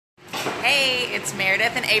Hey, it's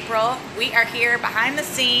Meredith and April. We are here behind the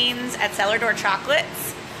scenes at Cellar Door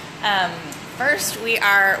Chocolates. First, we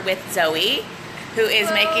are with Zoe, who is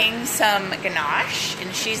making some ganache,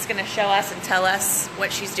 and she's going to show us and tell us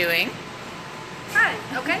what she's doing. Hi,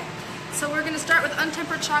 okay. So we're going to start with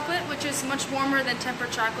untempered chocolate, which is much warmer than tempered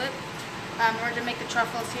chocolate, in order to make the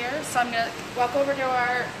truffles here. So I'm going to walk over to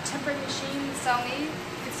our tempering machine, Sony.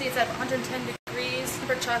 You can see it's at 110 degrees.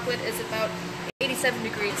 Tempered chocolate is about 87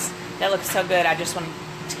 degrees. That looks so good. I just want to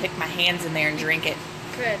stick my hands in there and drink it.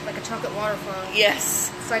 Good, like a chocolate waterfall. Yes.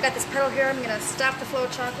 So I got this pedal here. I'm going to stop the flow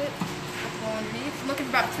of chocolate. Flow underneath. I'm looking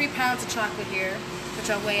for about 3 pounds of chocolate here, which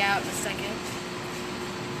I'll weigh out in a second.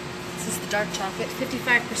 This is the dark chocolate, 55%.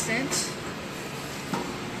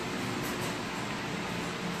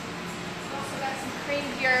 Also got some cream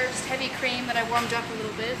here, just heavy cream that I warmed up a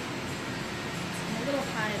little bit. I'm a little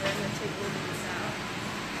high there. I'm going to take a little bit of this out.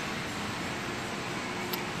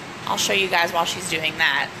 I'll show you guys while she's doing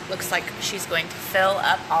that. Looks like she's going to fill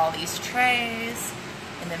up all these trays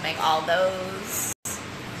and then make all those.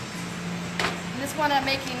 And this one I'm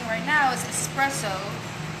making right now is espresso.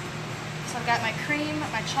 So I've got my cream,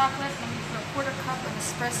 my chocolate, and I'm going to put a 1/4 cup of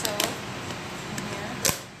espresso in here.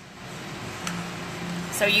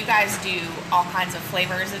 So you guys do all kinds of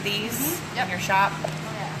flavors of these in your shop? Oh,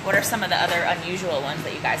 yeah. What are some of the other unusual ones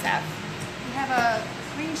that you guys have? We have a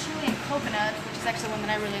green chili and coconut, which is actually one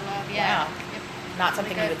that I really love. Yeah. Wow. Not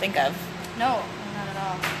something you would think of. No, not at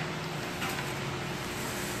all.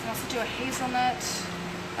 We also do a hazelnut,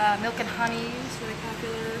 milk and honey is really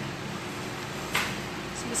popular.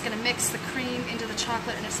 So I'm just going to mix the cream into the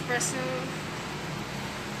chocolate and espresso.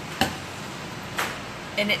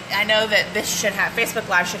 And I know that this should have, Facebook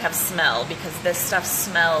Live should have smell, because this stuff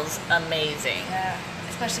smells amazing. Yeah,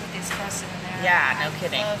 especially with the espresso in there. Yeah, no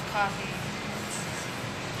kidding. I love coffee.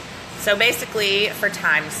 So basically, for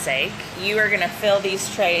time's sake, you are going to fill these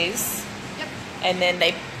trays. Yep. And then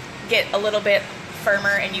they get a little bit firmer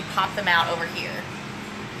and you pop them out over here.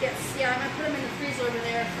 Yes, yeah, I'm going to put them in the freezer over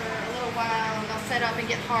there for a little while, and they'll set up and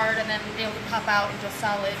get hard, and then be able to pop out into a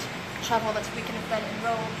solid truffle that's we can then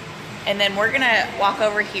enroll. And then we're going to walk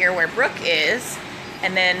over here where Brooke is,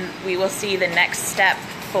 and then we will see the next step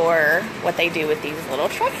for what they do with these little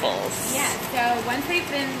truffles. Yeah, so once they've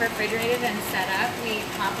been refrigerated and set up, we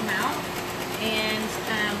pop them out and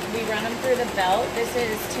we run them through the belt. This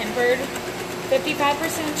is tempered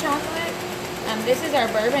 55% chocolate. This is our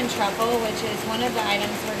bourbon truffle, which is one of the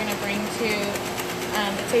items we're going to bring to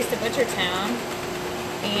the Taste of Butchertown.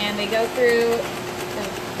 And they go through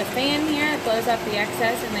the fan here, it blows up the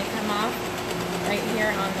excess, and they come off right here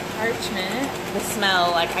on the parchment. The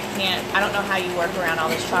smell, like I don't know how you work around all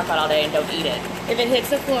this chocolate all day and don't eat it. If it hits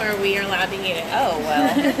the floor, we are allowed to eat it. Oh,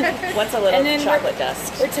 well. What's a little chocolate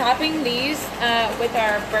dust? We're topping these with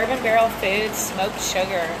our Bourbon Barrel Foods smoked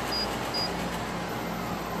sugar.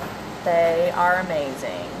 They are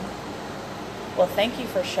amazing. Well, thank you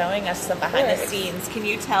for showing us some behind the scenes. Can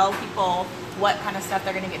you tell people what kind of stuff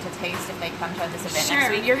they're going to get to taste if they come to this event next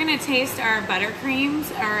week? You're going to taste our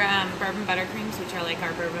buttercreams, our bourbon buttercreams, which are like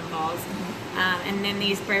our bourbon balls. And then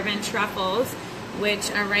these bourbon truffles, which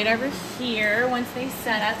are right over here. Once they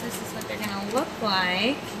set up, this is what they're going to look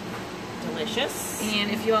like. Delicious.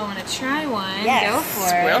 And if you all want to try one, yes, go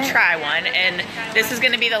for it. We'll try one. And this is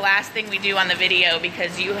going to be the last thing we do on the video,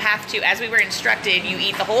 because you have to, as we were instructed, you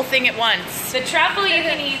eat the whole thing at once. The truffle you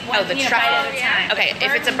can eat one bite at a time. Okay,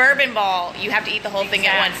 if it's a bourbon ball, you have to eat the whole thing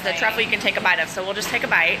at once. The truffle you can take a bite of, so we'll just take a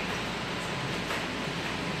bite.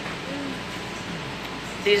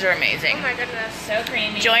 These are amazing. Oh my goodness, so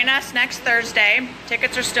creamy. Join us next Thursday.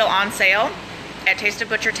 Tickets are still on sale at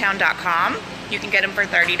tasteofbutchertown.com. You can get them for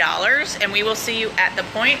 $30, and we will see you at the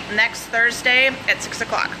Point next Thursday at 6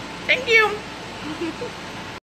 o'clock. Thank you.